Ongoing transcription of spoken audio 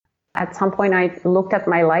at some point I looked at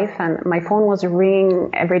my life and my phone was ringing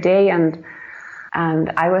every day, and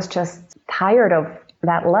I was just tired of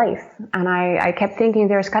that life. And I kept thinking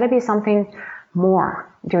there's got to be something more.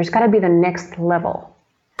 There's got to be the next level.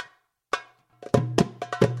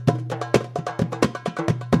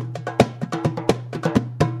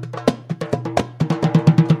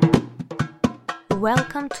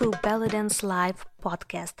 Welcome to Belly Dance Live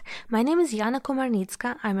podcast. My name is Yana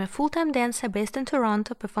Komarnitska. I'm a full-time dancer based in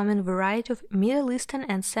Toronto, performing a variety of Middle Eastern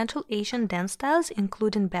and Central Asian dance styles,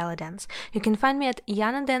 including belly dance. You can find me at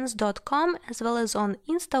yanadance.com as well as on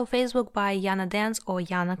Insta or Facebook by Yana Dance or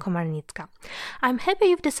Yana Komarnitska. I'm happy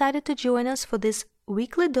you've decided to join us for this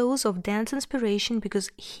weekly dose of dance inspiration,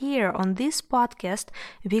 because here on this podcast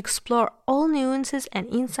we explore all nuances and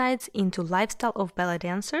insights into lifestyle of belly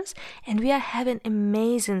dancers, and we are having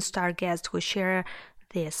amazing star guests who share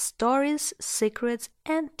their stories, secrets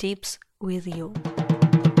and tips with you.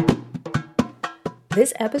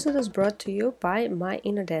 This episode is brought to you by My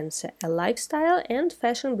Inner Dancer, a lifestyle and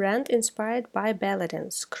fashion brand inspired by belly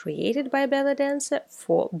dance, created by belly dancer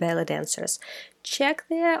for belly dancers. Check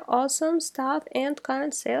their awesome stuff and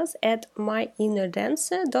current sales at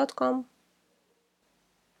myinnerdancer.com.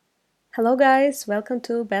 Hello guys, welcome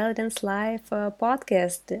to Belly Dance Live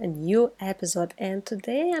podcast, a new episode, and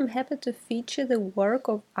today I'm happy to feature the work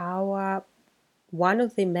of one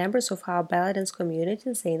of the members of our belly dance community,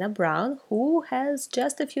 Zaina Brown, who has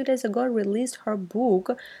just a few days ago released her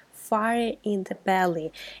book, Fire in the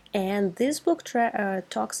Belly. And this book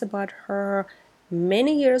talks about her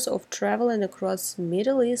many years of traveling across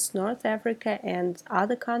Middle East, North Africa and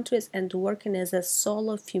other countries, and working as a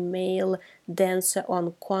solo female dancer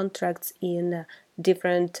on contracts in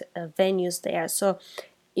different venues there. So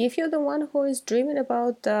if you're the one who is dreaming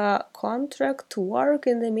about contract work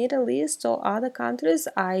in the Middle East or other countries,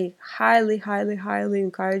 I highly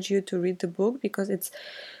encourage you to read the book, because it's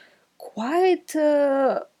quite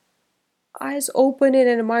eyes-opening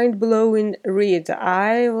and mind-blowing read.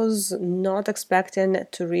 I was not expecting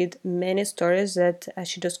to read many stories that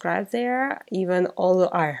she described there, even although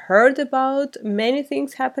I heard about many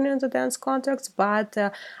things happening in the dance contracts, but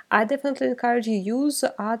I definitely encourage you use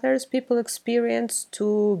others people's experience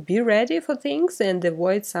to be ready for things and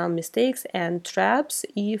avoid some mistakes and traps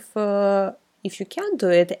if you can't do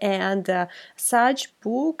it. And such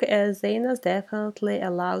book as Zaina's definitely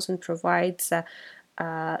allows and provides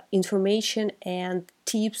information and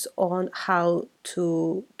tips on how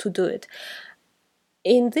to do it.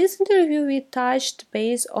 In this interview, we touched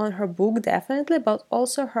base on her book definitely, but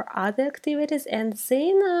also her other activities. And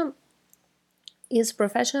Zaina is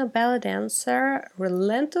professional belly dancer,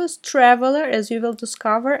 relentless traveler, as you will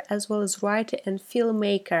discover, as well as writer and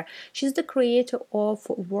filmmaker. She's the creator of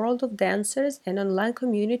World of Dancers, an online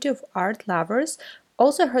community of art lovers.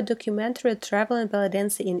 Also, her documentary Traveling Belly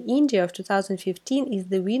Dancer in India of 2015 is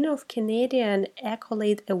the winner of Canadian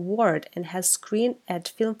Accolade Award and has screened at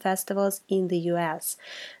film festivals in the US.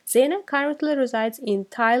 Zaina currently resides in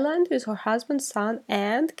Thailand with her husband, son,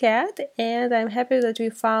 and cat, and I'm happy that we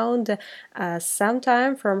found some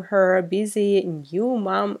time from her busy new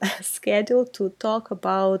mom schedule to talk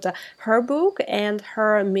about her book and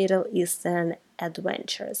her Middle Eastern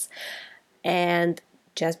adventures. And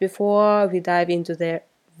just before we dive into the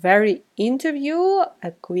very interview,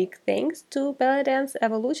 a quick thanks to Belly Dance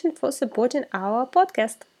Evolution for supporting our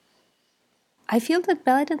podcast. I feel that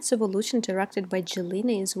Belly Dance Evolution, directed by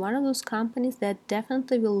Jelena, is one of those companies that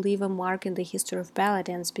definitely will leave a mark in the history of belly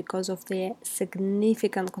dance because of their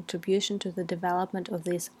significant contribution to the development of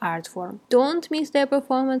this art form. Don't miss their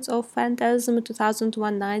performance of Phantasm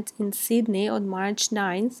 2001 Nights in Sydney on March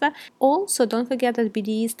 9th. Also, don't forget that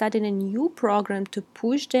BDE is starting a new program to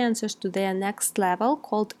push dancers to their next level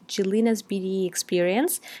called Jelena's BDE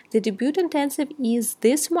Experience. The debut intensive is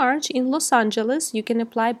this March in Los Angeles. You can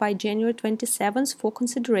apply by January 27th for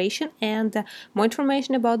consideration, and more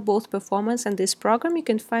information about both performance and this program you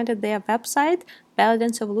can find at their website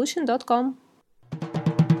bellydanceevolution.com.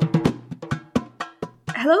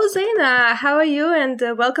 Hello Zaina, how are you, and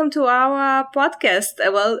welcome to our podcast.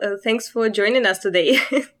 Thanks for joining us today.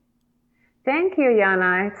 Thank you,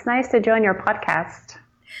 Yana. It's nice to join your podcast.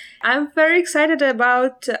 I'm very excited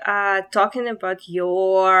about talking about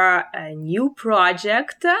your new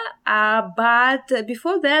project, but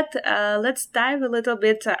before that, let's dive a little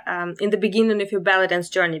bit in the beginning of your belly dance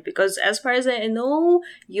journey, because as far as I know,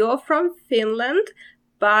 you're from Finland,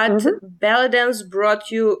 but belly dance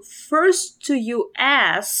brought you first to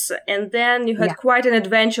US, and then you had quite an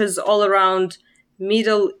adventures all around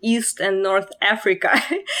Middle East and North Africa.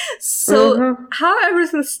 So how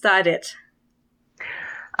everything started?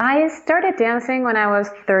 I started dancing when I was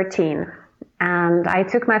 13, and I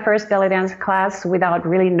took my first belly dance class without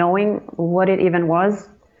really knowing what it even was.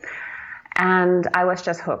 And I was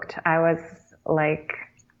just hooked. I was like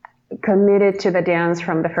committed to the dance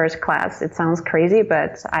from the first class. It sounds crazy,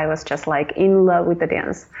 but I was just like in love with the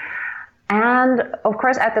dance. And of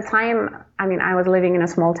course, at the time, I mean, I was living in a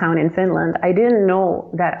small town in Finland. I didn't know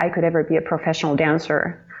that I could ever be a professional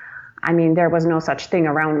dancer. I mean, there was no such thing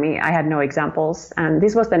around me. I had no examples. And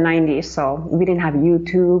this was the 90s, so we didn't have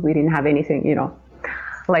YouTube. We didn't have anything,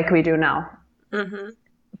 like we do now. Mm-hmm.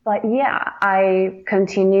 But yeah, I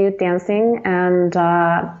continued dancing and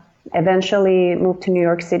eventually moved to New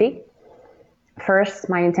York City. First,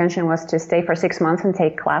 my intention was to stay for 6 months and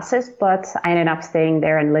take classes, but I ended up staying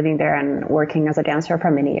there and living there and working as a dancer for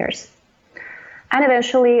many years. And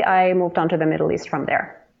eventually, I moved on to the Middle East from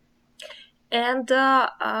there. And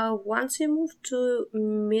once you moved to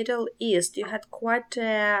Middle East, you had quite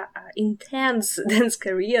an intense dance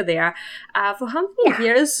career there. For how many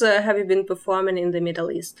years have you been performing in the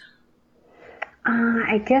Middle East?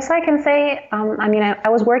 I guess I can say, I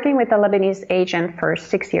was working with a Lebanese agent for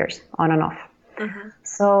 6 years, on and off. Mm-hmm.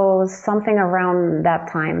 So something around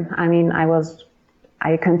that time. I mean,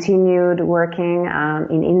 I continued working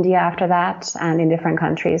in India after that and in different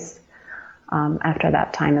countries after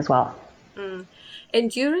that time as well. Mm. And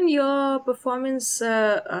during your performance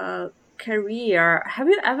career, have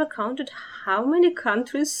you ever counted how many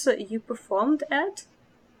countries you performed at?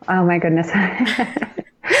 Oh my goodness.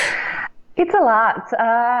 It's a lot.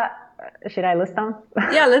 Should I list them?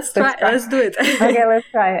 Yeah, let's try. Let's do it. Okay, let's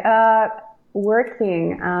try.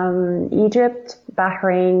 Working Egypt,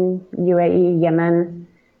 Bahrain, UAE, Yemen,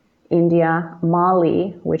 India,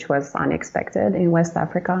 Mali, which was unexpected in West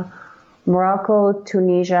Africa, Morocco,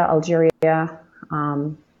 Tunisia, Algeria,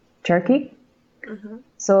 Turkey. Mm-hmm.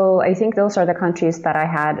 So I think those are the countries that I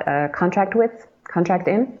had a contract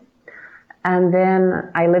in. And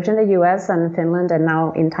then I lived in the US and Finland and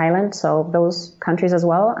now in Thailand, so those countries as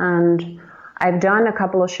well. And I've done a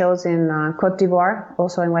couple of shows in Côte d'Ivoire,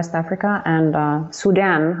 also in West Africa, and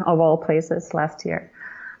Sudan, of all places, last year.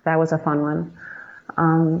 That was a fun one.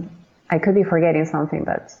 I could be forgetting something,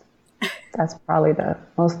 but that's probably the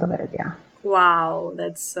most of it, yeah. Wow,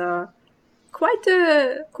 that's quite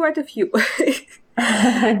a few.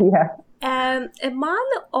 Yeah. Among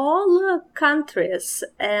all countries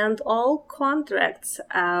and all contracts,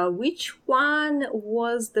 which one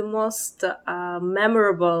was the most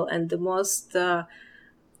memorable and the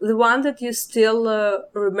one that you still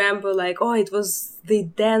remember, like, oh, it was the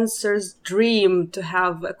dancer's dream to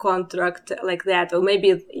have a contract like that, or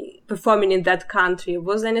maybe performing in that country?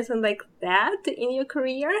 Was anything like that in your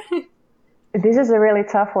career? This is a really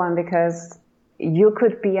tough one because you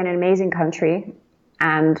could be in an amazing country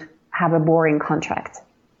and have a boring contract.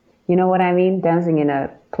 You know what I mean? Dancing in a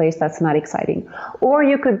place that's not exciting. Or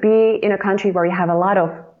you could be in a country where you have a lot of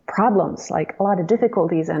problems, like a lot of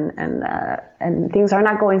difficulties and things are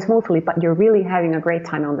not going smoothly, but you're really having a great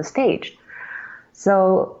time on the stage.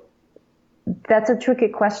 So that's a tricky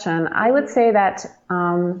question. I would say that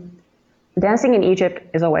dancing in Egypt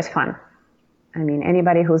is always fun. I mean,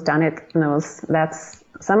 anybody who's done it knows that's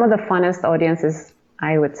some of the funnest audiences,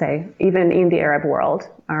 I would say, even in the Arab world,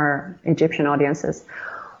 are Egyptian audiences.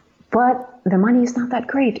 But the money is not that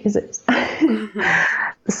great, is it?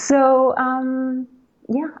 So,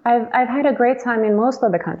 yeah, I've had a great time in most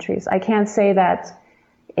of the countries. I can't say that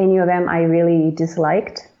any of them I really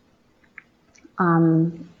disliked.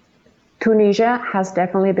 Tunisia has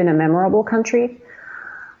definitely been a memorable country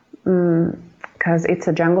because it's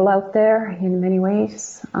a jungle out there in many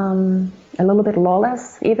ways, a little bit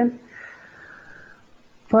lawless even.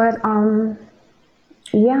 But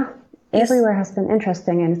yeah, everywhere has been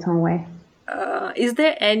interesting in its own way. Is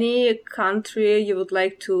there any country you would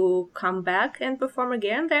like to come back and perform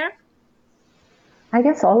again there? I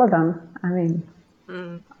guess all of them. I mean,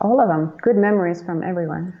 all of them. Good memories from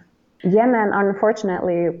everyone. Yemen,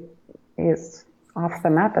 unfortunately, is off the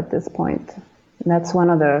map at this point. That's one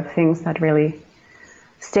of the things that really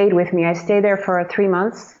stayed with me. I stayed there for 3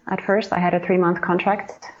 months at first. I had a 3-month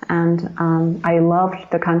contract, and I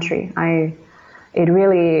loved the country. It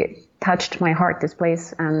really touched my heart, this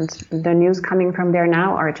place, and the news coming from there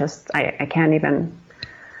now are just I can't even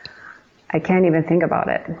think about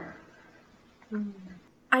it.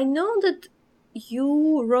 I know that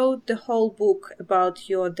you wrote the whole book about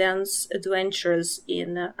your dance adventures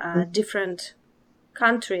in different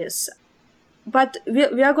countries. But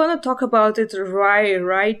we are going to talk about it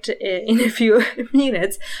right in a few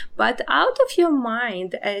minutes. But out of your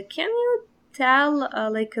mind, can you tell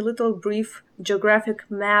like a little brief geographic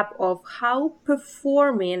map of how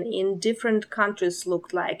performing in different countries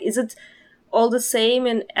looked like? Is it all the same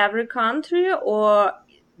in every country, or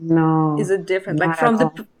is No, it different, like not at from the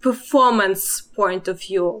all. performance point of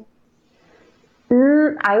view?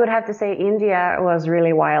 I would have to say India was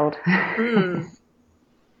really wild. Mm.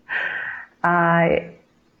 uh,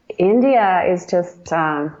 India is just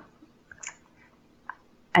an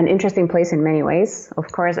interesting place in many ways.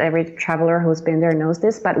 Of course, every traveler who's been there knows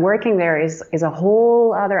this, but working there is a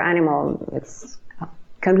whole other animal. It's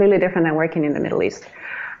completely different than working in the Middle East.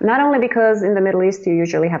 Not only because in the Middle East you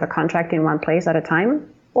usually have a contract in one place at a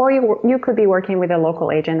time, or you could be working with a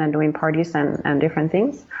local agent and doing parties and different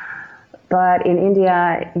things. But in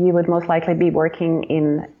India, you would most likely be working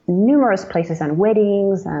in numerous places and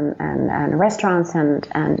weddings and restaurants,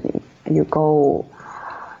 and you go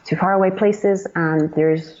to faraway places, and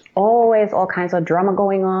there's always all kinds of drama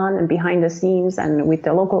going on and behind the scenes and with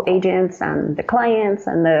the local agents and the clients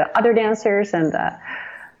and the other dancers. And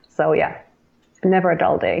so, yeah, never a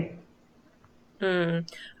dull day.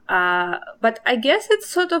 But I guess it's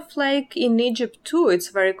sort of like in Egypt too. It's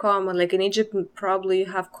very common. Like in Egypt, probably you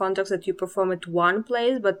have contracts that you perform at one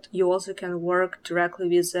place, but you also can work directly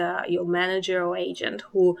with your manager or agent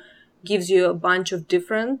who gives you a bunch of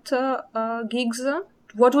different gigs.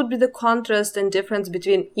 What would be the contrast and difference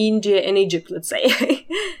between India and Egypt, let's say?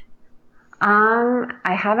 I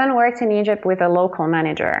haven't worked in Egypt with a local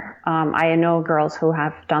manager. I know girls who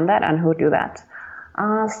have done that and who do that.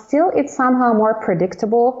 Still, it's somehow more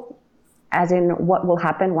predictable, as in what will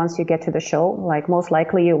happen once you get to the show. Like most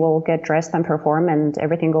likely you will get dressed and perform and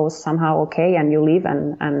everything goes somehow okay and you leave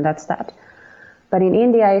and that's that. But in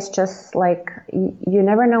India, it's just like you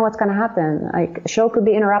never know what's going to happen. Like a show could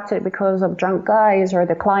be interrupted because of drunk guys, or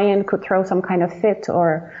the client could throw some kind of fit,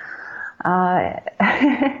 or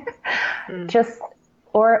just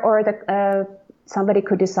or the somebody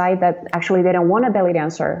could decide that actually they don't want a belly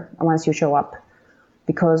dancer once you show up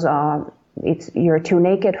because you're too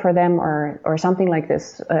naked for them, or something like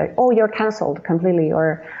this. You're canceled completely,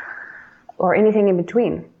 or anything in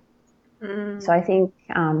between. So I think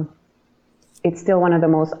it's still one of the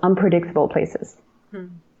most unpredictable places.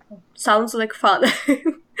 Sounds like fun.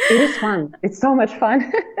 It is fun. It's so much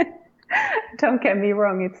fun. Don't get me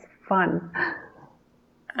wrong, it's fun.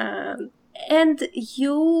 And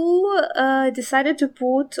you decided to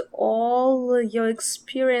put all your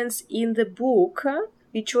experience in the book,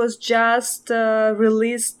 which was just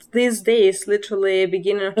released these days, literally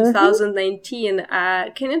beginning of 2019.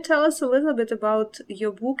 Can you tell us a little bit about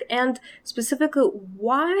your book, and specifically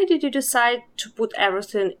why did you decide to put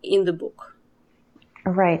everything in the book?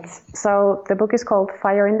 Right. So the book is called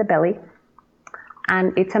Fire in the Belly,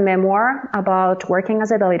 and it's a memoir about working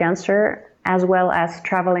as a belly dancer as well as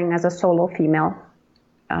traveling as a solo female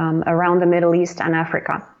around the Middle East and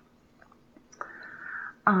Africa.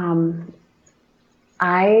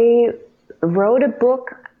 I wrote a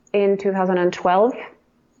book in 2012,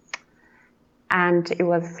 and it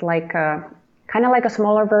was like kind of like a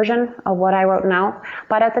smaller version of what I wrote now.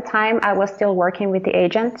 But at the time, I was still working with the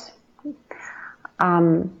agent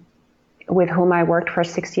with whom I worked for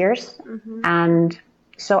 6 years. And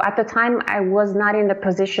so at the time, I was not in the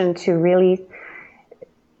position to really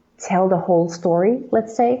tell the whole story,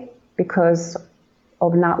 let's say, because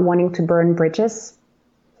of not wanting to burn bridges.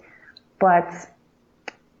 But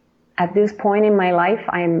at this point in my life,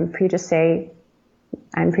 I'm free to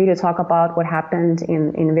talk about what happened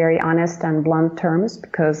in very honest and blunt terms,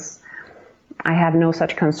 because I have no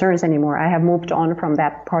such concerns anymore. I have moved on from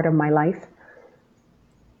that part of my life.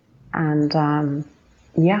 And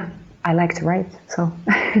I like to write, so.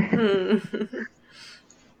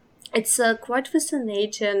 It's quite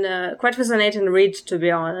fascinating read, to be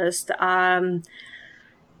honest.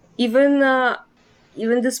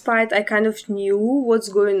 Even despite I kind of knew what's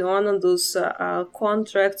going on those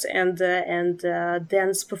contracts and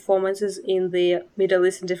dance performances in the Middle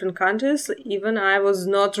East in different countries, even I was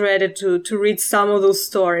not ready to read some of those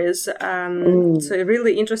stories. So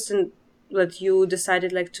really interesting that you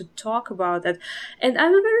decided like to talk about that. And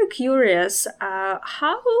I'm very curious,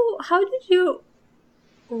 how did you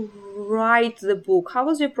write the book? How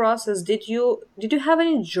was your process? Did you have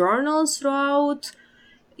any journals throughout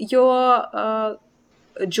your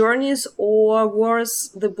journeys, or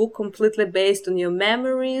was the book completely based on your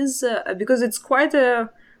memories? Because it's quite a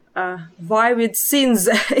vivid scenes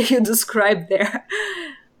you described there.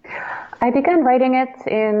 I began writing it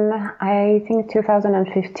in, I think,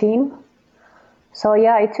 2015. So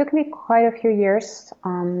yeah, it took me quite a few years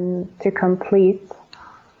to complete.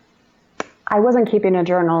 I wasn't keeping a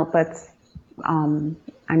journal, but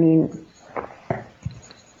I mean,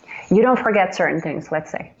 You don't forget certain things, let's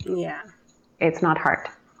say. Yeah. It's not hard.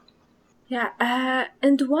 Yeah,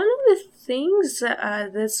 and one of the things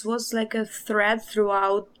that was like a thread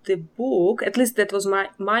throughout the book, at least that was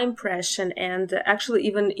my impression, and actually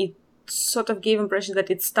even it sort of gave impression that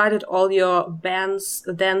it started all your dance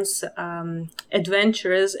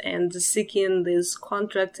adventures and seeking these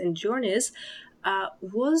contracts and journeys,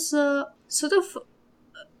 was a sort of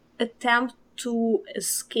attempt to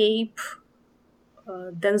escape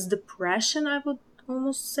dance depression, I would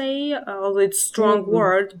almost say, although it's a strong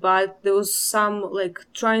word, but there was some like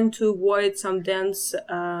trying to avoid some dance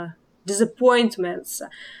disappointments.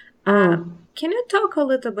 Can you talk a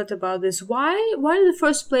little bit about this? Why in the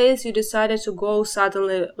first place you decided to go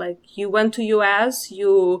suddenly, like you went to US,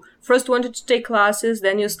 you first wanted to take classes,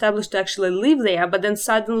 then you established to actually live there, but then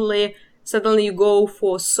suddenly you go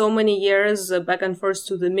for so many years back and forth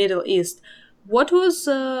to the Middle East. What was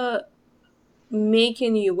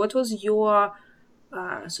what was your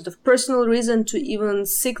sort of personal reason to even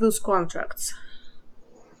seek those contracts?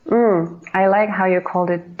 I like how you called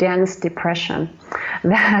it dance depression.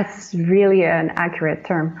 That's really an accurate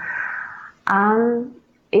term.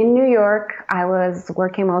 In New York, I was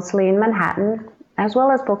working mostly in Manhattan, as well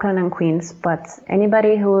as Brooklyn and Queens, but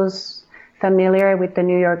anybody who's familiar with the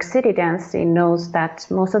New York City dance scene knows that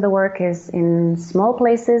most of the work is in small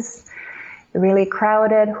places, really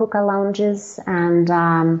crowded hookah lounges, and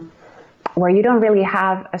where you don't really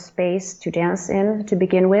have a space to dance in to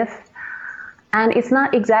begin with. And it's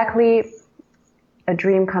not exactly a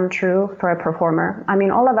dream come true for a performer. I mean,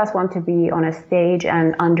 all of us want to be on a stage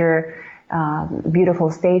and under beautiful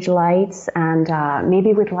stage lights and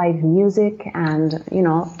maybe with live music and, you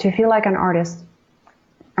know, to feel like an artist.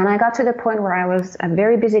 And I got to the point where I was a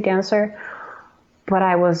very busy dancer, but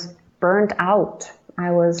I was burnt out.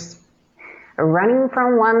 I was running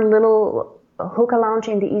from one little hookah lounge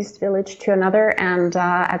in the East Village to another, and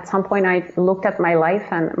at some point I looked at my life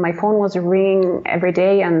and my phone was ringing every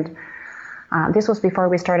day, and this was before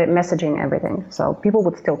we started messaging everything, so people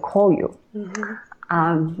would still call you.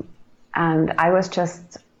 And I was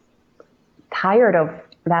just tired of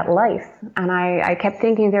that life, and I kept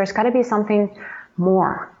thinking there's got to be something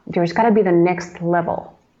more, there's got to be the next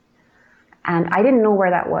level, and I didn't know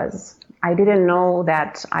where that was. I didn't know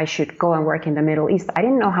that I should go and work in the Middle East. I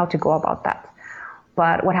didn't know how to go about that.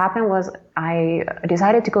 But what happened was I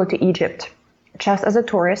decided to go to Egypt just as a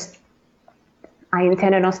tourist. I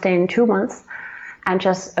intended on staying 2 months and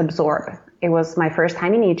just absorb. It was my first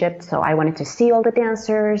time in Egypt, so I wanted to see all the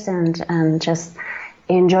dancers and just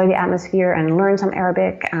enjoy the atmosphere and learn some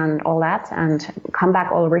Arabic and all that and come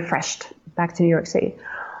back all refreshed back to New York City.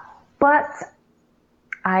 But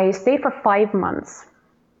I stayed for 5 months.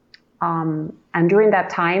 And during that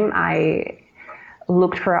time, I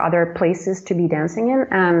looked for other places to be dancing in,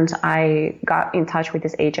 and I got in touch with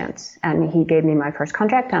this agent, and he gave me my first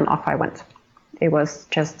contract, and off I went. It was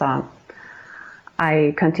just,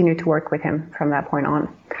 I continued to work with him from that point on.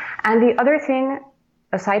 And the other thing,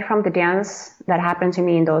 aside from the dance that happened to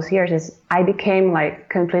me in those years, is I became like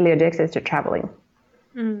completely addicted to traveling.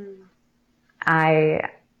 I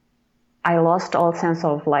lost all sense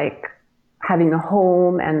of like having a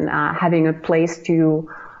home and having a place to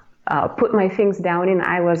put my things down in.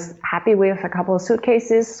 I was happy with a couple of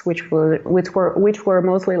suitcases, which were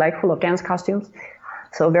mostly like full of dance costumes,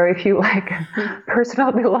 so very few like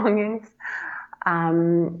personal belongings.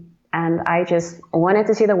 And I just wanted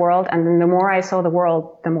to see the world, and then the more I saw the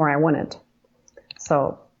world, the more I wanted.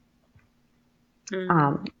 So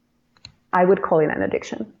I would call it an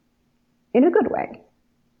addiction, in a good way.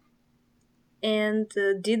 And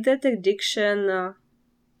did that addiction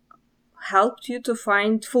help you to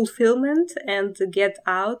find fulfillment and get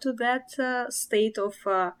out of that state of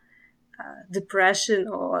depression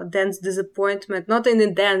or dance disappointment? Not in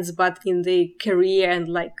the dance, but in the career and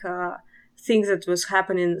like things that was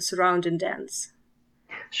happening surrounding dance.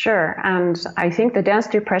 Sure, and I think the dance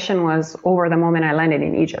depression was over the moment I landed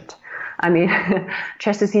in Egypt. I mean,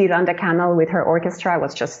 just to see Randa Kamel with her orchestra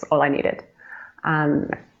was just all I needed.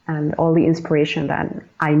 And all the inspiration that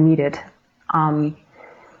I needed. And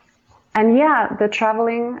yeah, the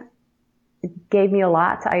traveling gave me a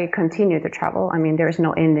lot. I continue to travel. I mean, there's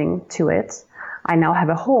no ending to it. I now have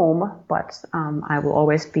a home, but I will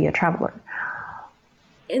always be a traveler.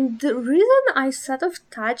 And the reason I sort of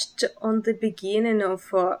touched on the beginning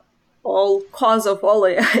of all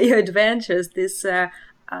your adventures, this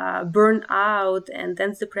burnout and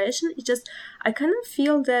dance depression, it's just I kind of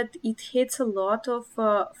feel that it hits a lot of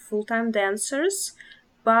full-time dancers,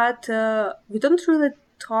 but we don't really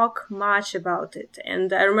talk much about it.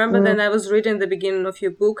 And I remember then I was reading the beginning of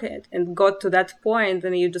your book and got to that point,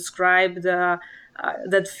 and you described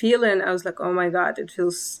that feeling. I was like, oh my God, it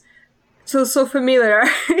feels so familiar.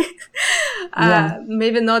 Yeah.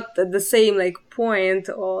 Maybe not at the same like point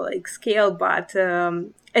or like scale, but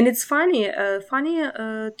and it's funny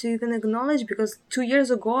to even acknowledge, because 2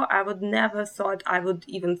 years ago I would never thought I would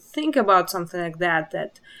even think about something like that.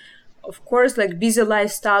 That of course, like, busy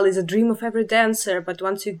lifestyle is a dream of every dancer, but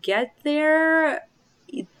once you get there,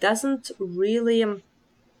 it doesn't really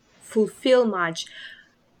fulfill much.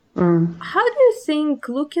 How do you think,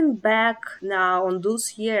 looking back now on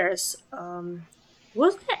those years,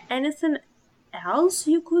 was there anything else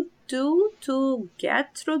you could do to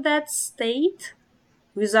get through that state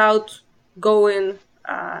without going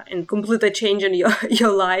and completely changing your,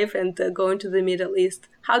 your life and going to the Middle East?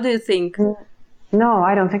 How do you think? No,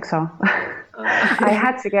 I don't think so. I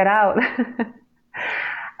had to get out.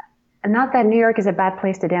 Not that New York is a bad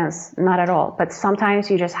place to dance, not at all. But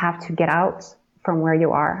sometimes you just have to get out from where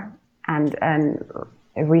you are and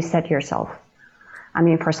reset yourself. I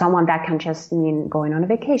mean, for someone that can just mean going on a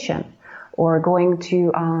vacation or going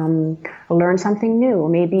to learn something new,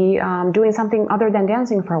 maybe doing something other than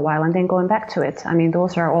dancing for a while and then going back to it. I mean,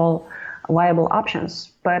 those are all viable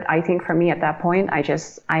options. But I think for me at that point,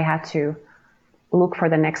 I had to look for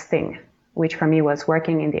the next thing, which for me was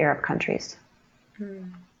working in the Arab countries.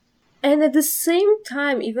 And at the same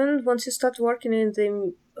time, even once you start working in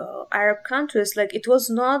the Arab countries, like, it was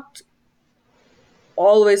not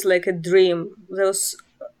always like a dream. There was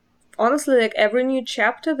honestly, like, every new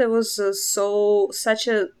chapter, there was such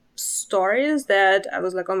a stories that I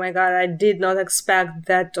was like, oh my God, I did not expect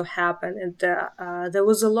that to happen. And there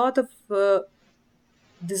was a lot of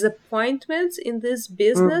disappointments in this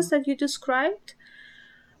business that you described.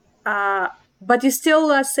 But you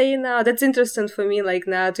still are saying now, that's interesting for me, like,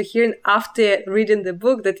 now to hear after reading the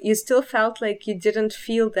book that you still felt like you didn't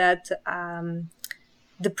feel that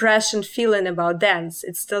depression feeling about dance.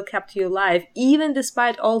 It still kept you alive, even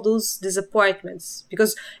despite all those disappointments.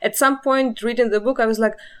 Because at some point reading the book, I was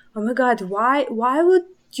like, oh my God, why would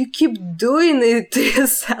you keep doing it to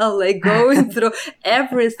yourself, like going through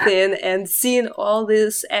everything and seeing all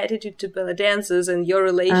this attitude to belly dancers, and your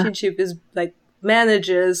relationship is like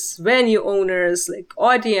managers, venue owners, like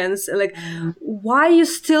audience, like why you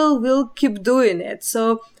still will keep doing it.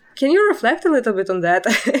 So can you reflect a little bit on that?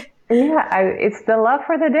 Yeah, it's the love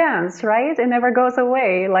for the dance, right? It never goes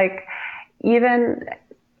away. Like, even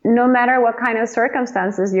no matter what kind of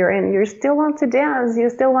circumstances you're in, you still want to dance. You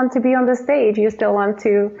still want to be on the stage. You still want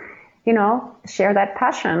to, share that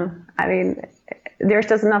passion. I mean, there's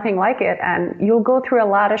just nothing like it. And you'll go through a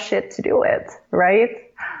lot of shit to do it, right?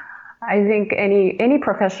 I think any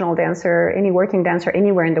professional dancer, any working dancer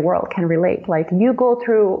anywhere in the world can relate. Like, you go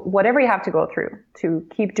through whatever you have to go through to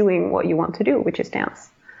keep doing what you want to do, which is dance.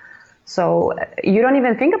 So you don't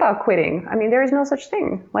even think about quitting. I mean, there is no such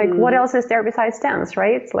thing. Like, what else is there besides dance,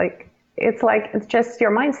 right? It's just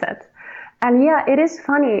your mindset. And yeah, it is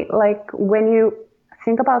funny, like, when you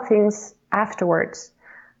think about things afterwards,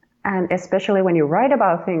 and especially when you write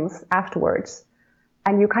about things afterwards,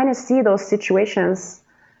 and you kind of see those situations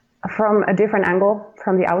from a different angle,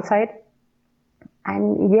 from the outside.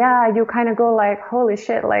 And yeah, you kind of go like, holy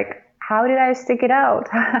shit, like, how did I stick it out?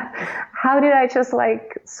 How did I just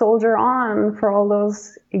like soldier on for all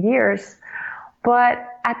those years? But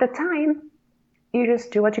at the time, you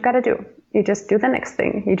just do what you got to do. You just do the next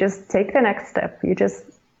thing. You just take the next step. You just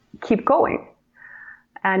keep going.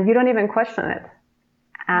 And you don't even question it.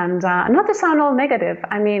 And not to sound all negative,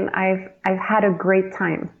 I mean, I've had a great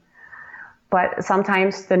time. But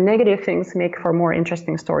sometimes the negative things make for more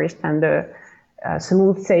interesting stories than the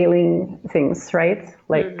smooth sailing things, right?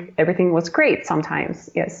 Like, everything was great sometimes,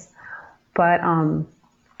 yes. But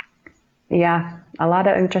yeah, a lot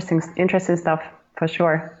of interesting stuff for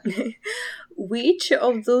sure. Which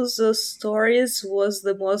of those stories was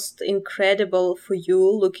the most incredible for you,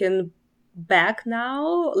 looking back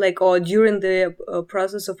now, like, or during the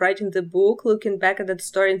process of writing the book, looking back at that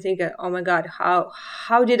story and thinking, oh my God,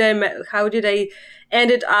 how did I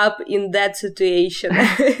ended up in that situation?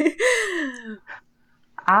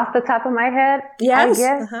 Off the top of my head, yes, I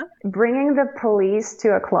guess bringing the police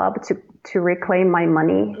to a club to reclaim my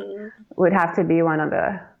money would have to be one of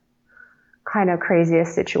the kind of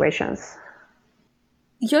craziest situations.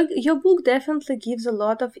 Your book definitely gives a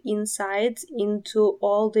lot of insights into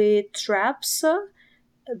all the traps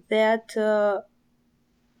that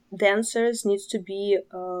dancers needs to be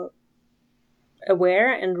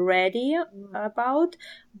aware and ready about.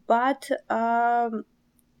 But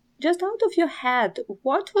Just out of your head,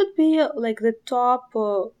 what would be like the top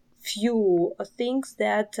few things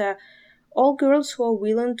that all girls who are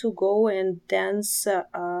willing to go and dance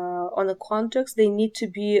on a contracts, they need to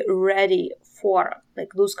be ready for,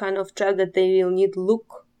 like those kind of traps that they will need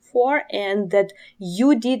look for, and that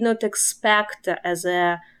you did not expect as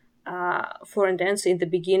a foreign dancer in the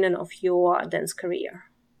beginning of your dance career?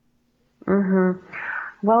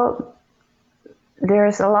 Well,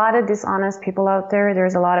 there's a lot of dishonest people out there.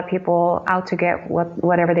 There's a lot of people out to get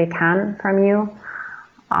whatever they can from you.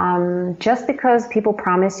 Just because people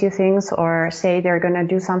promise you things or say they're going to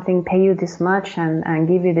do something, pay you this much and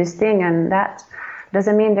give you this thing and that,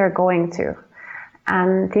 doesn't mean they're going to.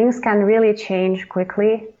 And things can really change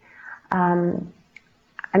quickly.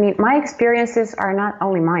 I mean, my experiences are not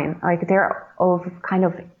only mine, like they're of kind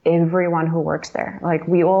of everyone who works there. Like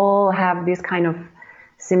we all have these kind of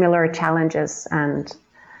similar challenges and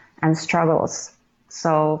struggles.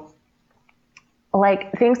 So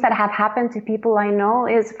like things that have happened to people I know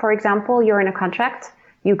is, for example, you're in a contract,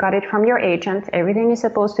 you got it from your agent, everything is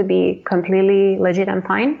supposed to be completely legit and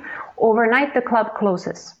fine. Overnight, the club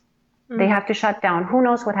closes. They have to shut down. Who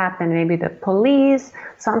knows what happened? Maybe the police,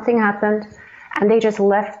 something happened, and they just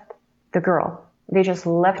left the girl. They just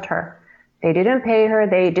left her. They didn't pay her.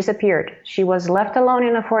 They disappeared. She was left alone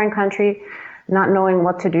in a foreign country, not knowing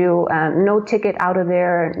what to do. No ticket out of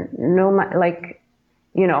there. No, like,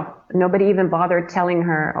 you know, nobody even bothered telling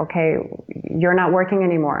her, okay, you're not working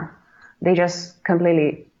anymore. They just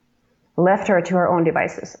completely left her to her own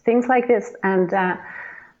devices. Things like this. And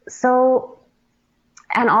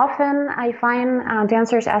often I find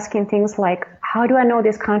dancers asking things like, how do I know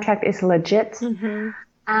this contract is legit?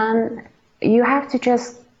 And you have to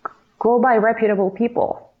just go by reputable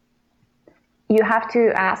people. You have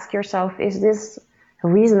to ask yourself, is this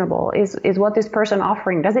reasonable? Is what this person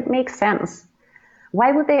offering, does it make sense?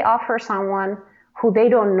 Why would they offer someone who they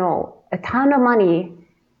don't know a ton of money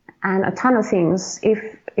and a ton of things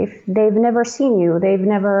if they've never seen you, they've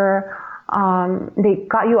never, they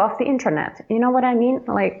got you off the internet? You know what I mean?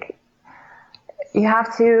 Like, you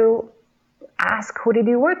have to ask, who did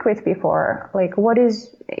you work with before? Like,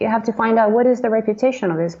 you have to find out what is the reputation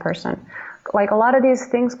of this person. Like, a lot of these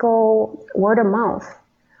things go word of mouth.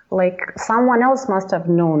 Like, someone else must have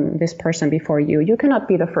known this person before you. You cannot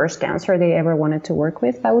be the first dancer they ever wanted to work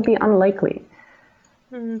with. That would be unlikely.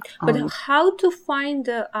 But how to find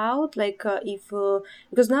out, like,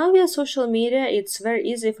 because now we have social media, it's very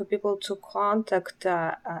easy for people to contact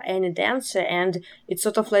any dancer, and it's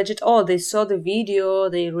sort of legit, oh, they saw the video,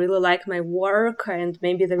 they really like my work, and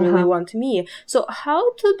maybe they really want me. So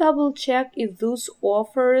how to double check if those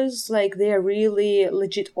offers, like, they are really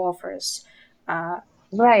legit offers?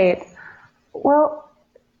 Right. Well,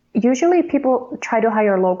 usually people try to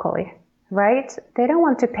hire locally, right? They don't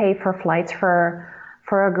want to pay for flights for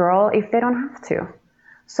a girl if they don't have to.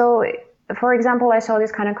 So, for example, I saw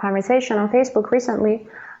this kind of conversation on Facebook recently,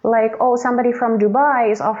 like, oh, somebody from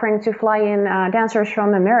Dubai is offering to fly in dancers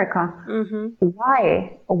from America.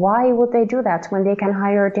 Why? Why would they do that when they can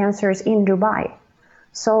hire dancers in Dubai?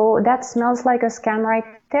 So that smells like a scam right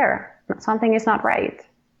there. Something is not right.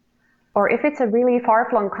 Or if it's a really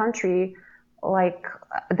far-flung country, like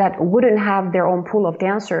that wouldn't have their own pool of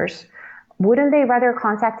dancers, wouldn't they rather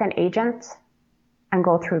contact an agent and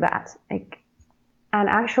go through that? Like, and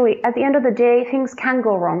actually, at the end of the day, things can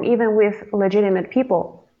go wrong, even with legitimate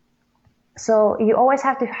people. So you always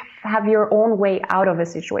have to have your own way out of a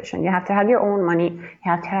situation. You have to have your own money.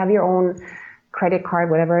 You have to have your own credit card,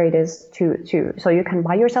 whatever it is, so you can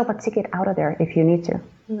buy yourself a ticket out of there if you need to.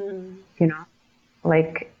 You know,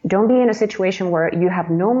 like, don't be in a situation where you have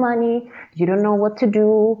no money, you don't know what to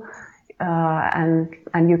do,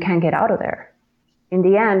 and you can't get out of there. In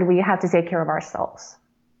the end, we have to take care of ourselves.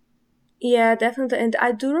 Yeah, definitely. And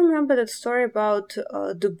I do remember that story about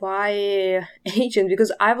Dubai agent,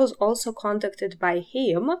 because I was also contacted by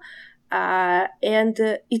him. And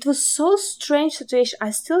it was so strange situation.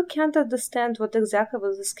 I still can't understand what exactly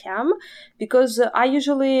was the scam, because I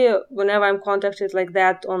usually, whenever I'm contacted like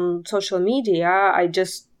that on social media, I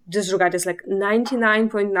just disregard. It's like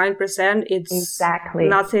 99.9%. It's exactly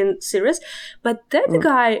nothing serious. But that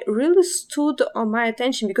guy really stood on my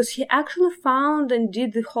attention, because he actually found and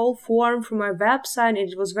did the whole form from my website, and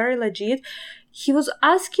it was very legit. He was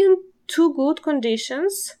asking 2 good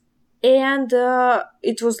conditions, and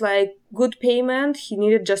it was like good payment. He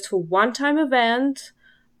needed just for one-time event.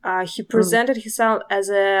 He presented himself as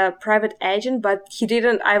a private agent, but he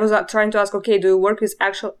didn't. I was trying to ask, okay, do you work with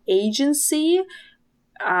actual agency?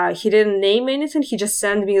 He didn't name anything. He just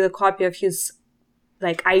sent me the copy of his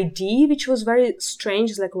like ID, which was very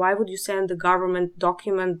strange. Like, why would you send the government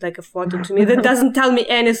document, like a photo to me that doesn't tell me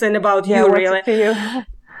anything about you, what's really? it to you?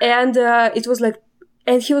 And it was like,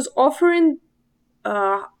 and he was offering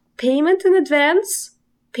payment in advance,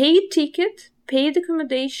 paid ticket, paid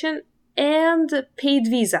accommodation, and paid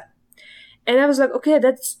visa. And I was like, okay,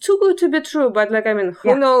 that's too good to be true. But like, I mean,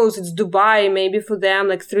 who knows? It's Dubai. Maybe for them,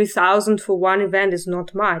 like 3,000 for one event is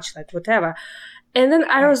not much, like whatever. And then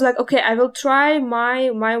I was like, okay, I will try my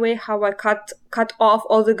way, how I cut off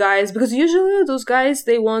all the guys. Because usually those guys,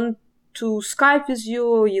 they want to Skype with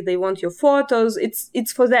you, they want your photos.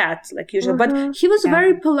 It's for that, like usually. But he was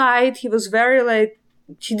very polite. He was very like,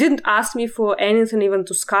 he didn't ask me for anything, even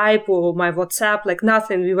to Skype or my WhatsApp, like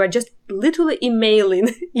nothing. We were just literally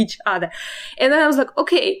emailing each other. And then I was like,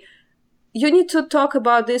 okay, you need to talk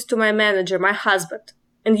about this to my manager, my husband.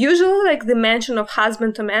 And usually like the mention of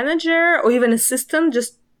husband to manager or even assistant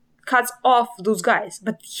just cuts off those guys.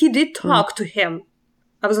 But he did talk to him.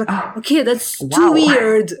 I was like, okay, that's too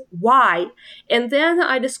weird. Why? And then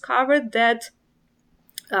I discovered that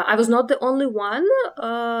I was not the only one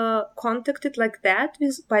contacted like that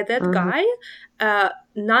by that guy.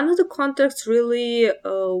 None of the contacts really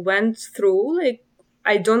went through. Like,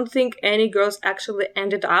 I don't think any girls actually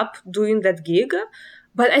ended up doing that gig.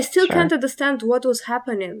 But I still can't understand what was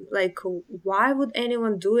happening. Like, why would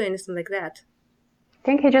anyone do anything like that? I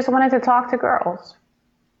think he just wanted to talk to girls.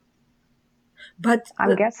 But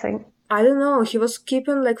I'm guessing. I don't know. He was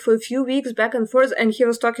keeping like for a few weeks back and forth, and he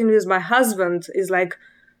was talking with my husband. Is like,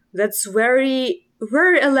 that's very,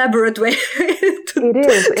 very elaborate way to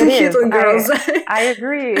hit on girls. I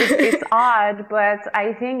agree. It's odd, but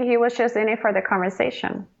I think he was just in it for the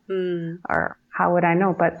conversation. Or how would I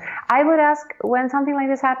know? But I would ask, when something like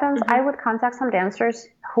this happens, I would contact some dancers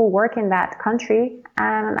who work in that country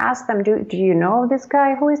and ask them, do you know this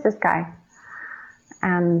guy? Who is this guy?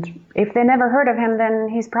 And if they never heard of him, then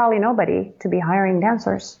he's probably nobody to be hiring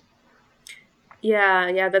dancers.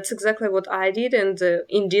 Yeah, that's exactly what I did. And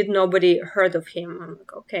indeed, nobody heard of him. I'm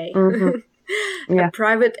like, okay. A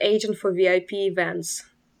private agent for VIP events.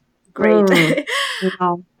 Great.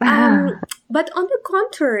 No. But on the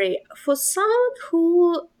contrary, for someone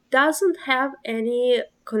who doesn't have any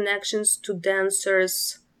connections to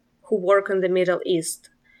dancers who work in the Middle East,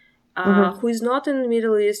 who is not in the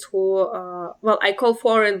Middle East, who, well, I call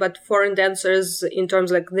foreign, but foreign dancers in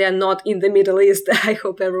terms like they are not in the Middle East. I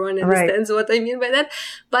hope everyone understands what I mean by that.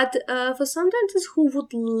 But for some dancers who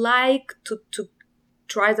would like to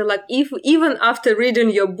try the luck, if even after reading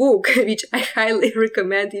your book, which I highly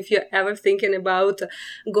recommend if you're ever thinking about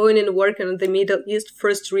going and working in the Middle East,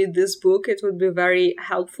 first read this book. It would be very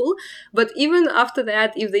helpful. But even after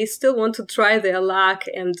that, if they still want to try their luck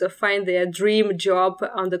and find their dream job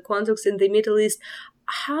on the contacts in the Middle East,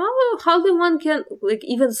 how the one can like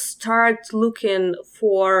even start looking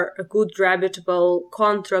for a good reputable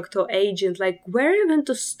contract or agent, like where even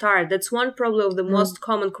to start? That's one probably of the most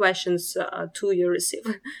common questions too you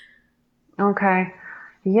receive. Okay.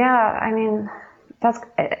 Yeah, I mean,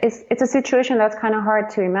 it's a situation that's kind of hard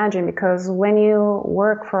to imagine, because when you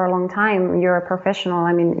work for a long time, you're a professional.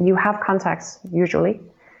 I mean, you have contacts usually.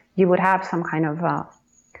 You would have some kind of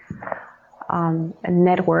a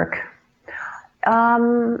network.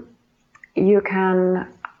 You can,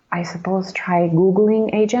 I suppose, try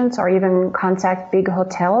Googling agents or even contact big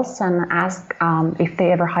hotels and ask if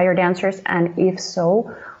they ever hire dancers, and if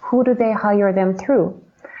so, who do they hire them through?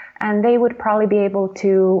 And they would probably be able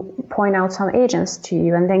to point out some agents to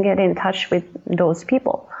you and then get in touch with those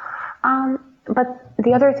people. But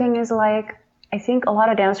the other thing is, like, I think a lot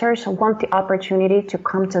of dancers want the opportunity to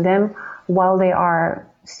come to them while they are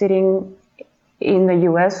sitting in the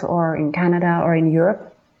US or in Canada or in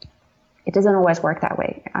Europe. It doesn't always work that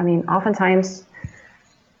way. I mean, oftentimes,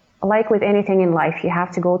 like with anything in life, you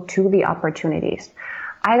have to go to the opportunities.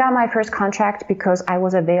 I got my first contract because I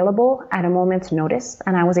was available at a moment's notice,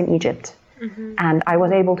 and I was in Egypt. And I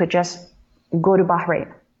was able to just go to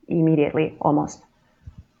Bahrain immediately, almost.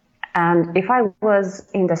 And if I was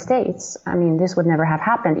in the States, I mean, this would never have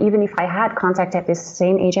happened. Even if I had contacted this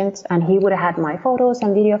same agent and he would have had my photos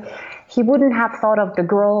and video, he wouldn't have thought of the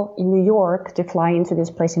girl in New York to fly into this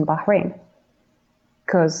place in Bahrain,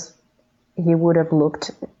 because he would have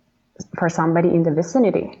looked for somebody in the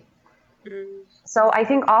vicinity. So I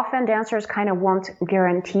think often dancers kind of want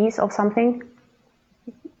guarantees of something,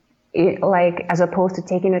 like as opposed to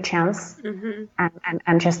taking a chance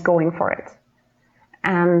and just going for it.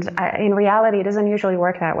 And in reality, it doesn't usually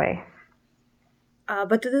work that way.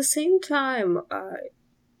 But at the same time,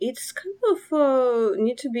 it's kind of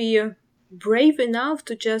need to be brave enough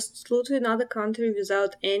to just flew to another country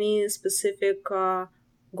without any specific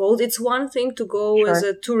goals. It's one thing to go as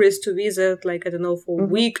Sure. a tourist to visit, like, I don't know, for a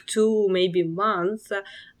Hmm. week, two, maybe a month.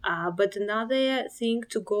 But another thing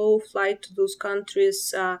to go fly to those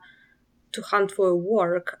countries to hunt for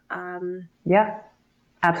work. Yeah,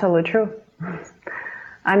 absolutely true.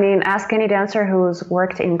 I mean, ask any dancer who's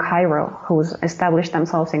worked in Cairo, who's established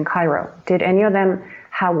themselves in Cairo. Did any of them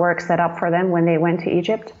have work set up for them when they went to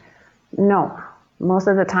Egypt? No. Most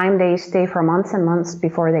of the time, they stay for months and months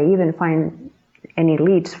before they even find any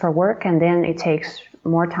leads for work, and then it takes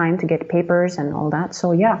more time to get papers and all that.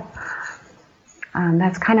 So, yeah,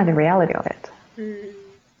 that's kind of the reality of it.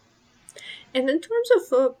 And in terms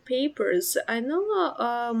of papers, I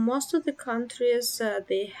know most of the countries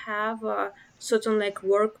they have certain like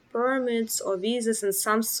work permits or visas, and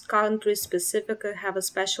some countries specifically have a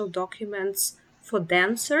special documents for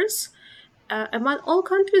dancers. Among all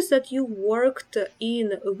countries that you worked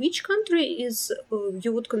in, which country is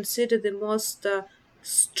you would consider the most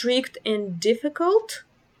strict and difficult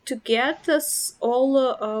to get us all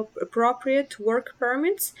appropriate work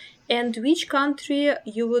permits, and which country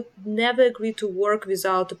you would never agree to work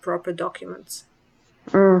without the proper documents?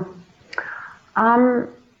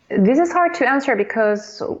 This is hard to answer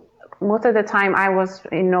because most of the time I was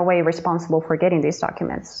in no way responsible for getting these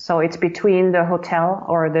documents. So it's between the hotel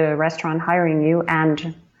or the restaurant hiring you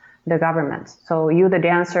and the government. So you, the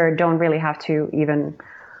dancer, don't really have to even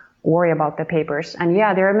worry about the papers. And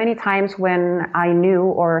yeah, there are many times when I knew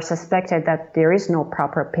or suspected that there is no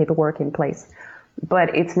proper paperwork in place,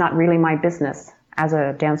 but it's not really my business as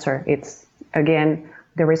a dancer. It's, again,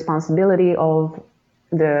 the responsibility of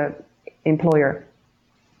the employer.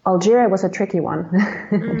 Algeria was a tricky one.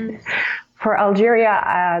 For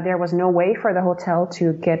Algeria, there was no way for the hotel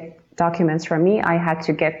to get documents from me. I had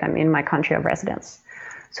to get them in my country of residence.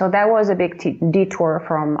 So that was a big detour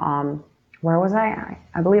from, where was I?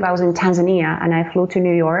 I believe I was in Tanzania, and I flew to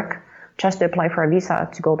New York just to apply for a visa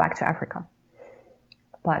to go back to Africa.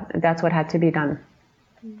 But that's what had to be done.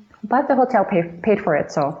 But the hotel paid for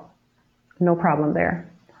it, so no problem there.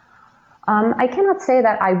 I cannot say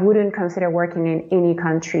that I wouldn't consider working in any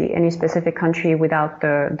country, any specific country, without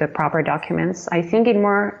the proper documents. I think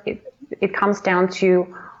it comes down to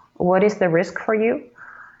what is the risk for you,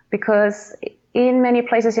 because in many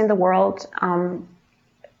places in the world,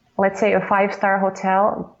 let's say a 5-star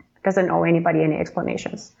hotel doesn't owe anybody any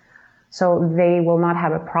explanations. So they will not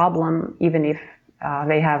have a problem even if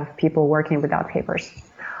they have people working without papers.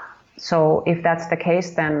 So if that's the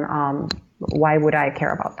case, then why would I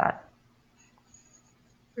care about that?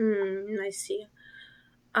 I see.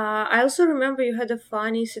 I also remember you had a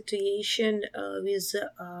funny situation with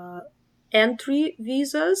entry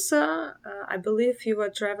visas. I believe you were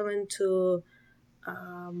traveling to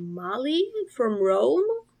Mali from Rome.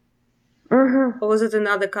 Or was it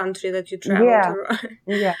another country that you traveled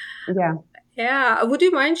to? Yeah. Yeah, would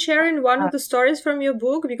you mind sharing one of the stories from your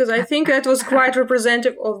book? Because I think that was quite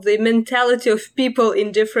representative of the mentality of people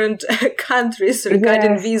in different countries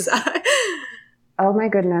regarding Yes. visa. Oh my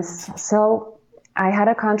goodness. So I had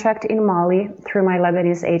a contract in Mali through my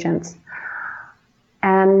Lebanese agent.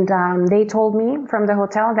 And they told me from the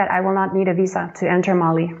hotel that I will not need a visa to enter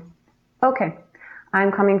Mali. Okay,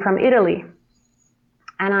 I'm coming from Italy.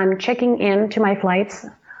 And I'm checking in to my flights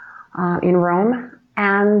in Rome.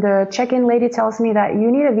 And the check-in lady tells me that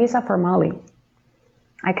you need a visa for Mali.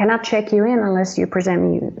 I cannot check you in unless you present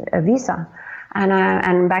me a visa.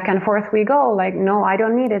 And back and forth we go, like, no, I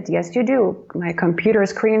don't need it. Yes, you do. My computer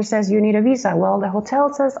screen says you need a visa. Well, the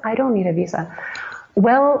hotel says I don't need a visa.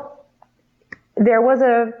 Well, there was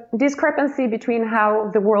a discrepancy between how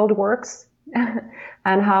the world works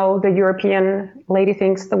and how the European lady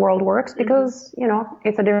thinks the world works, because, you know,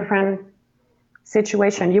 it's a different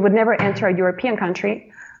situation. You would never enter a European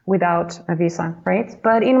country without a visa, right?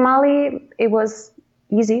 But in Mali, it was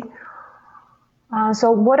easy.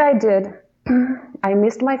 So what I did, I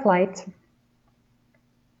missed my flight.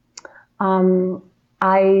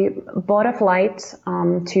 I bought a flight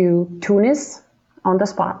to Tunis on the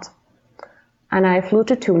spot. And I flew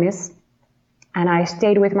to Tunis. And I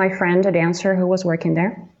stayed with my friend, a dancer who was working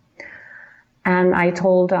there. And I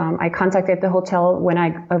contacted the hotel when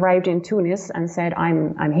I arrived in Tunis and said,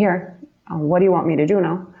 I'm here. What do you want me to do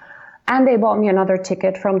now? And they bought me another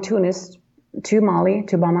ticket from Tunis to Mali,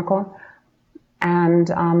 to Bamako. And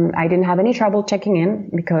I didn't have any trouble checking in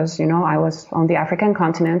because, you know, I was on the African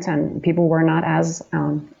continent and people were not as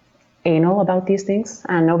anal about these things,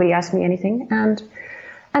 and nobody asked me anything.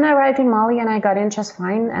 And I arrived in Mali and I got in just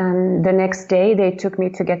fine. And the next day they took me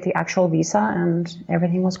to get the actual visa and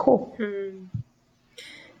everything was cool.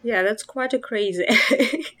 Yeah, that's quite a crazy.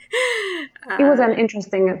 It was an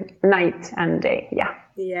interesting night and day. Yeah.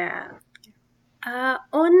 Yeah.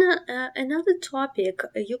 On another topic,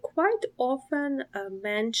 you quite often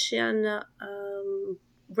mention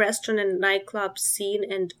restaurant and nightclub scene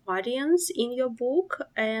and audience in your book,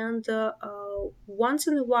 and once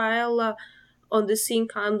in a while on the scene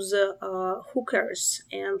comes hookers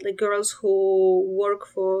and like girls who work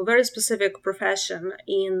for very specific profession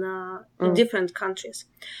in different countries.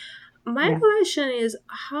 My Yeah. question is,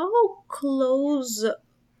 how close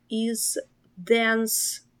is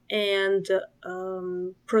dance and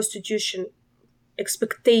prostitution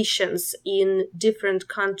expectations in different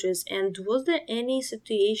countries? And was there any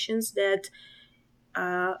situations that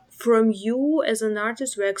from you as an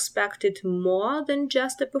artist were expected more than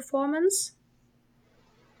just a performance?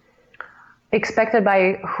 Expected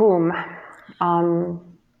by whom?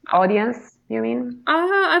 Audience, you mean?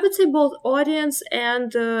 I would say both audience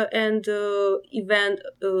and event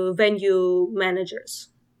venue managers.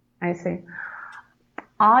 I see.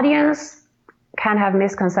 Audience can have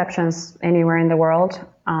misconceptions anywhere in the world.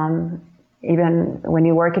 Even when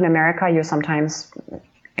you work in America, you sometimes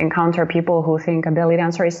encounter people who think a belly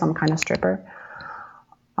dancer is some kind of stripper.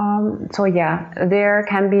 So yeah, there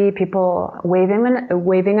can be people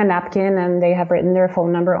waving a napkin and they have written their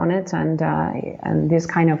phone number on it and these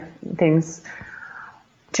kind of things.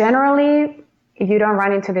 Generally, you don't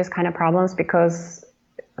run into these kind of problems because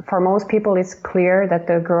for most people it's clear that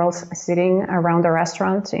the girls sitting around the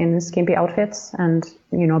restaurant in skimpy outfits and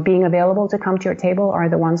being available to come to your table are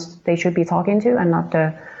the ones they should be talking to and not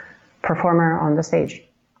the performer on the stage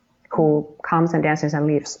who comes and dances and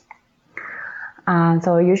leaves.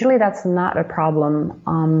 So usually that's not a problem.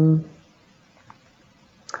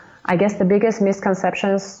 I guess the biggest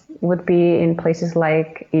misconceptions would be in places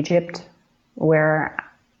like Egypt, where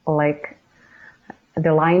like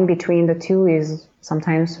the line between the two is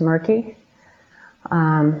sometimes murky.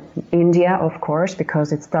 India, of course,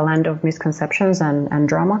 because it's the land of misconceptions and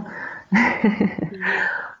drama.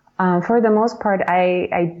 For the most part,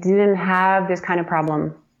 I didn't have this kind of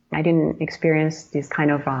problem. I didn't experience this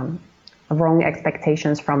kind of wrong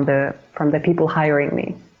expectations from the people hiring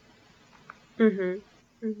me. Mm-hmm.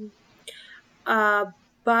 Mm-hmm.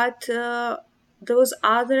 But those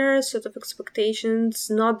other sort of expectations,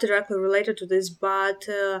 not directly related to this, but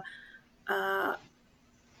I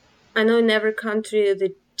know in every country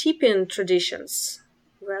the tipping traditions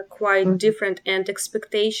were quite different, and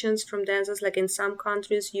expectations from dancers. Like in some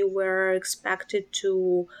countries, you were expected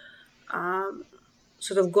to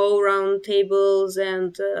sort of go around tables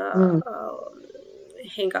and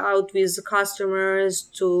hang out with customers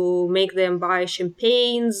to make them buy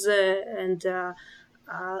champagnes and to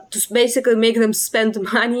basically make them spend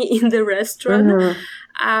money in the restaurant.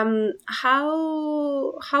 How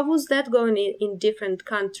was that going in different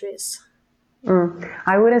countries?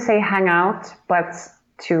 I wouldn't say hang out, but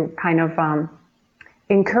to kind of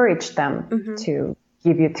encourage them to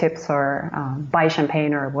give you tips or buy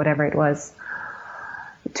champagne or whatever it was.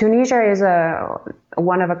 Tunisia is a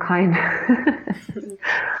one of a kind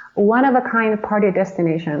party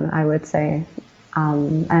destination, I would say.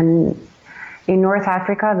 And in North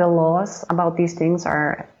Africa, the laws about these things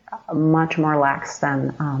are much more lax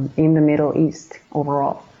than in the Middle East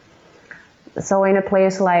overall. So in a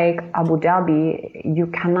place like Abu Dhabi, you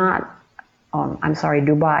cannot,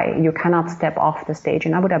 Dubai, you cannot step off the stage.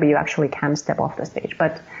 In Abu Dhabi, you actually can step off the stage,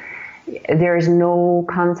 but there is no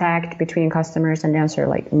contact between customers and dancer.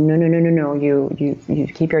 Like, no,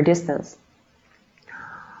 you keep your distance.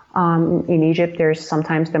 In Egypt, there's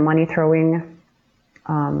sometimes the money throwing,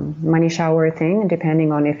 money shower thing,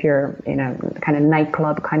 depending on if you're in a kind of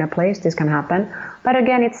nightclub kind of place, this can happen. But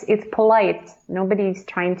again, it's polite. Nobody's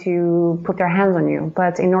trying to put their hands on you.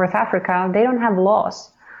 But in North Africa, they don't have laws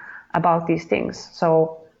about these things.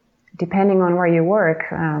 So depending on where you work,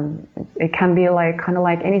 it can be like kind of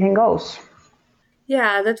like anything goes.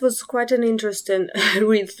 Yeah, that was quite an interesting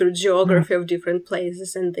read through geography of different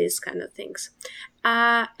places and these kind of things.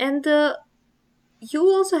 And you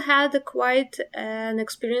also had quite an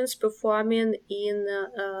experience performing in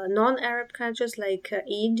non-Arab countries like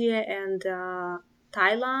India and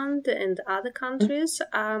Thailand and other countries.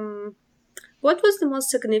 What was the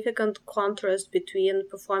most significant contrast between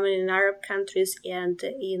performing in Arab countries and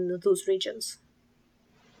in those regions?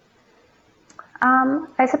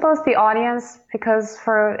 I suppose the audience, because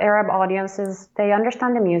for Arab audiences, they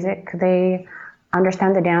understand the music, they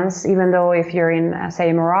understand the dance, even though if you're in,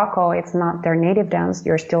 say, Morocco, it's not their native dance,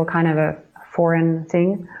 you're still kind of a foreign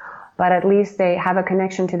thing, but at least they have a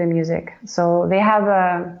connection to the music. So they have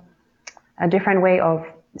a different way of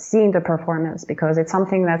seeing the performance because it's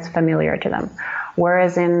something that's familiar to them.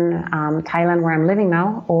 Whereas in Thailand, where I'm living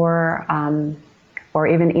now, or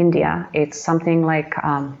even India, it's something like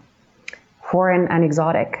foreign and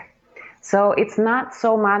exotic. So it's not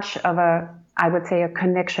so much of I would say, a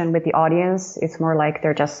connection with the audience. It's more like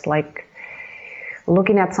they're just like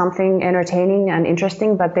looking at something entertaining and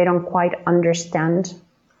interesting, but they don't quite understand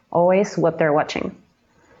always what they're watching.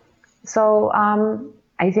 So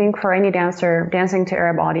I think for any dancer, dancing to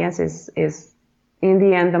Arab audience is in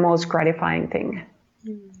the end the most gratifying thing.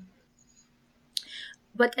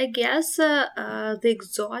 But I guess the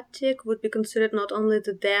exotic would be considered not only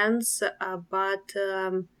the dance, but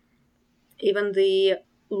even the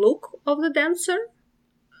look of the dancer.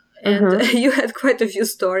 And you had quite a few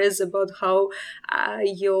stories about how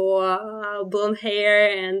your blonde hair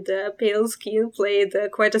and pale skin played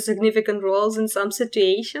quite a significant roles in some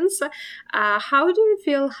situations. How do you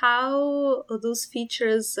feel how those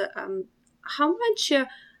features, how much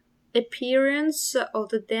appearance of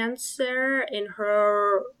the dancer in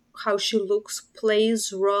her, how she looks,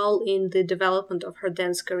 plays role in the development of her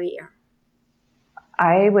dance career?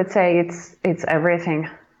 I would say it's everything,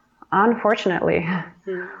 unfortunately.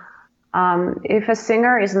 If a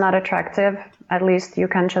singer is not attractive, at least you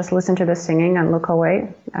can just listen to the singing and look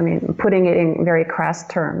away. I mean, putting it in very crass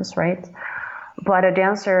terms, right? But a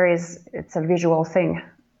dancer it's a visual thing.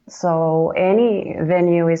 So any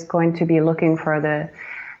venue is going to be looking for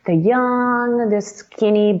the young, the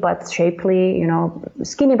skinny but shapely,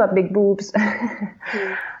 skinny but big boobs,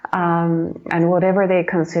 and whatever they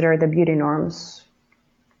consider the beauty norms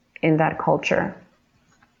in that culture.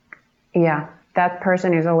 Yeah, that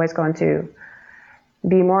person is always going to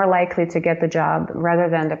be more likely to get the job rather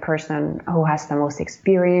than the person who has the most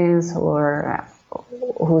experience or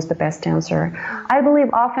who's the best dancer. I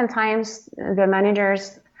believe oftentimes the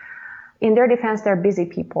managers, in their defense, they're busy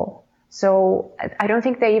people. So I don't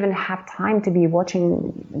think they even have time to be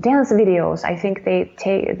watching dance videos. I think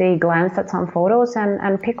they glance at some photos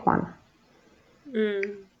and pick one.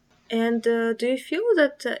 And do you feel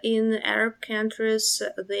that in Arab countries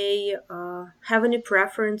they have any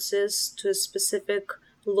preferences to a specific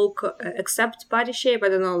look except body shape? I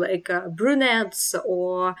don't know, like brunettes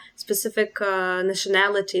or specific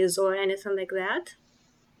nationalities or anything like that?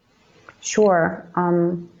 Sure.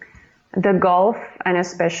 The Gulf and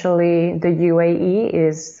especially the UAE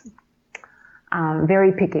is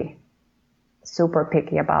very picky, super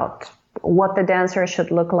picky about what the dancer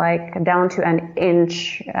should look like, down to an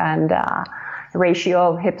inch and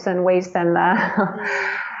ratio of hips and waist. And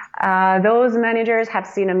those managers have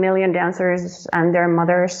seen a million dancers and their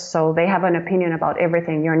mothers, so they have an opinion about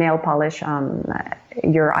everything, your nail polish,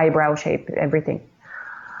 your eyebrow shape, everything.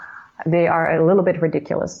 They are a little bit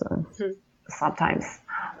ridiculous sometimes.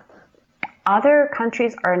 Other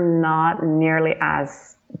countries are not nearly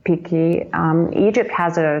as picky. Egypt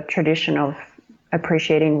has a tradition of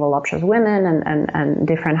appreciating voluptuous women and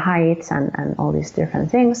different heights and all these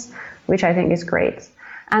different things, which I think is great.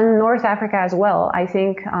 And North Africa as well. I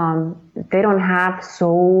think they don't have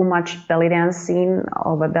so much belly dance scene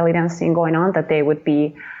going on that they would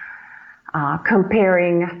be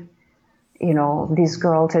comparing, this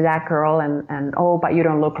girl to that girl and oh, but you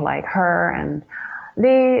don't look like her. And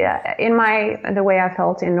the way I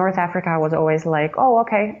felt in North Africa was always like, oh,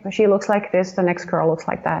 okay, she looks like this, the next girl looks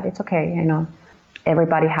like that. It's okay,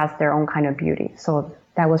 Everybody has their own kind of beauty. So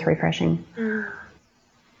that was refreshing.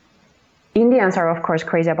 Indians are, of course,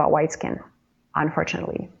 crazy about white skin,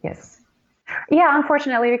 unfortunately. Yes. Yeah,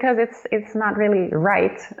 unfortunately, because it's not really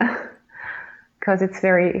right, because it's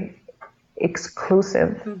very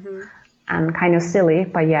exclusive and kind of silly.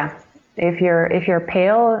 But yeah, if you're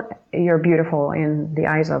pale, you're beautiful in the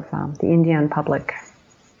eyes of the Indian public,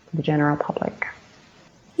 the general public.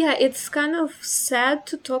 Yeah, it's kind of sad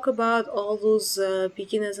to talk about all those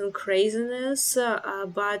pickiness and craziness,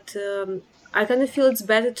 but I kind of feel it's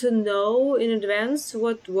better to know in advance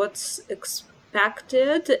what's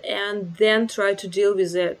expected and then try to deal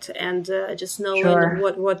with it and just knowing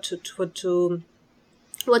what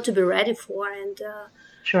to be ready for and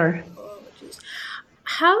sure.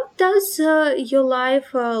 How does your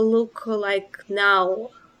life look like now?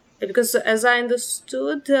 Because as I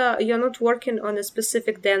understood, you're not working on a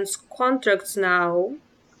specific dance contracts now.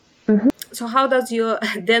 So how does your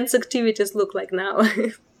dance activities look like now?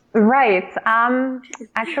 Right.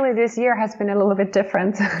 Actually, this year has been a little bit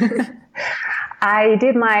different. I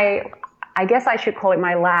did I guess I should call it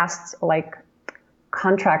my last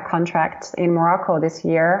contract in Morocco this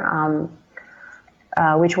year,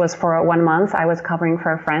 which was for 1 month. I was covering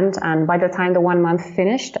for a friend, and by the time the 1 month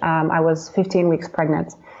finished, I was 15 weeks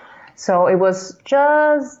pregnant. So it was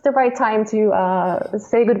just the right time to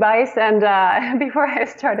say goodbyes and before I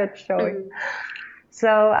started showing.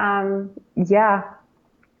 So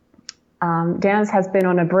dance has been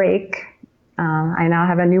on a break. I now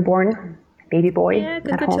have a newborn baby boy. Yeah,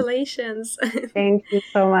 congratulations. Thank you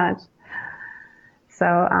so much. So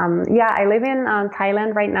I live in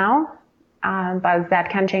Thailand right now, but that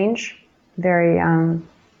can change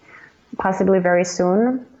possibly very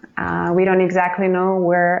soon. We don't exactly know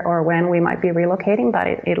where or when we might be relocating, but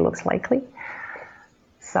it looks likely.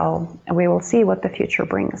 So we will see what the future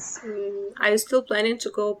brings. Are you still planning to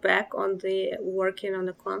go back on the working on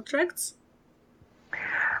the contracts?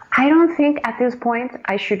 I don't think at this point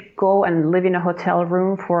I should go and live in a hotel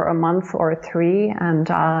room for a month or 3 and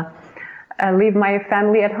leave my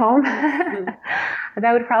family at home.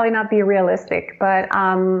 That would probably not be realistic, but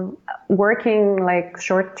working like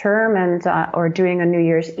short term and or doing a New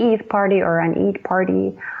Year's Eve party or an Eid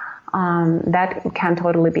party, that can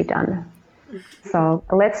totally be done. So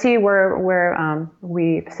let's see where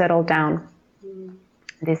we settle down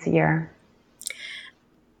this year.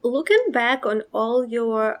 Looking back on all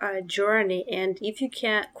your journey, and if you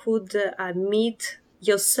could meet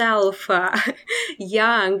yourself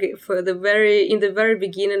young in the very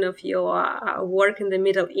beginning of your work in the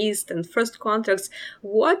Middle East and first contracts,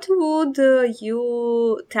 what would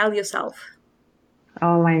you tell yourself?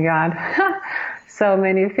 Oh my God, so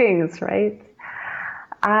many things, right?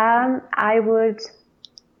 I would,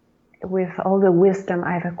 with all the wisdom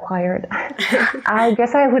I've acquired, I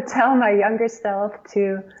guess I would tell my younger self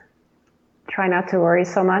to try not to worry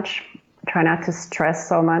so much, try not to stress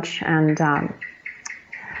so much, and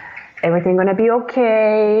everything gonna be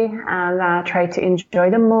okay, and try to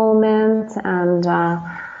enjoy the moment, and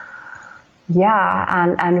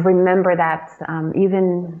and remember that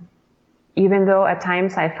even though at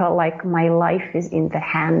times I felt like my life is in the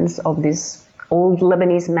hands of this old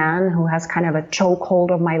Lebanese man who has kind of a chokehold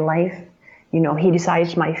of my life. You know, he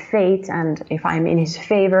decides my fate, and if I'm in his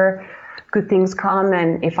favor, good things come,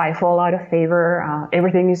 and if I fall out of favor,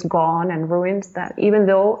 everything is gone and ruined. That even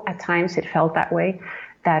though at times it felt that way,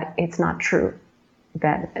 that it's not true,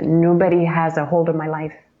 that nobody has a hold of my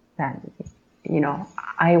life, that, you know,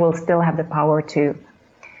 I will still have the power to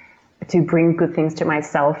bring good things to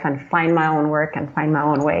myself and find my own work and find my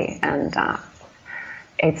own way. And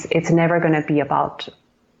it's never going to be about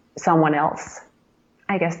someone else.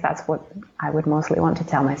 I guess that's what I would mostly want to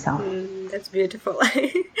tell myself. That's beautiful.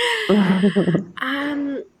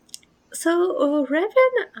 So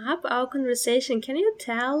wrapping up our conversation, can you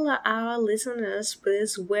tell our listeners,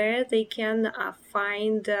 please, where they can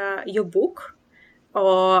find your book,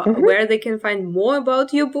 or where they can find more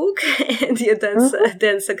about your book and your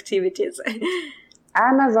dance activities?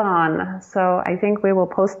 Amazon. So I think we will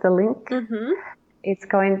post the link. It's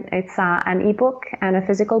an ebook and a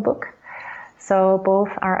physical book. So both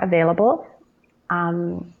are available.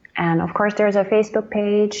 And of course, there's a Facebook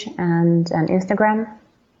page and an Instagram.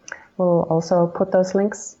 We'll also put those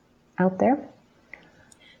links out there.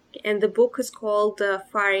 And the book is called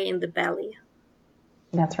Fire in the Belly.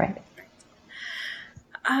 That's right.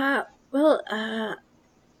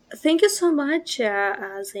 Thank you so much,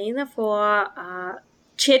 Zeina, for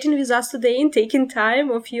chatting with us today and taking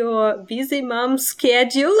time of your busy mom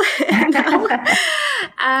schedule.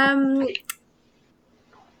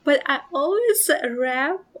 But I always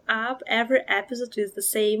wrap up every episode with the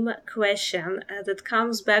same question that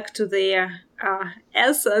comes back to the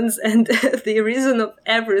essence and the reason of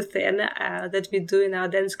everything that we do in our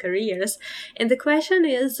dance careers. And the question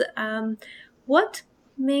is, what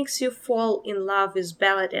makes you fall in love with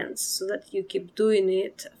belly dance so that you keep doing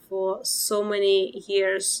it for so many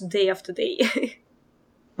years, day after day?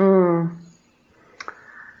 The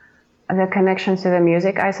connection to the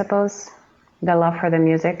music, I suppose. The love for the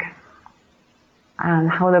music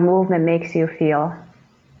and how the movement makes you feel.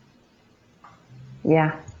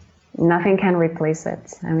 Yeah, nothing can replace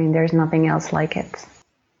it. I mean, there's nothing else like it.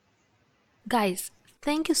 Guys,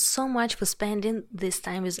 thank you so much for spending this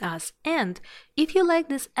time with us. And if you like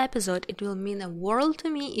this episode, it will mean a world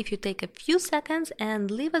to me if you take a few seconds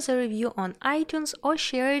and leave us a review on iTunes or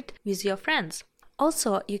share it with your friends.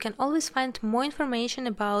 Also, you can always find more information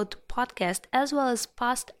about podcast as well as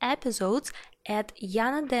past episodes at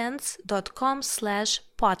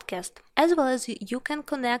yanadance.com/podcast. As well as you can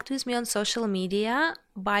connect with me on social media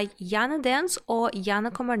by Yana Dance or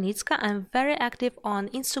Yana Komarnitska. I'm very active on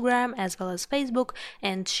Instagram as well as Facebook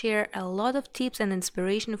and share a lot of tips and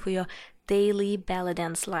inspiration for your daily belly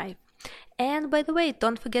dance life. And by the way,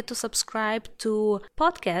 don't forget to subscribe to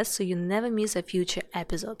podcasts so you never miss a future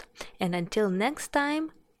episode. And until next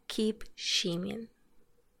time, keep shimmying.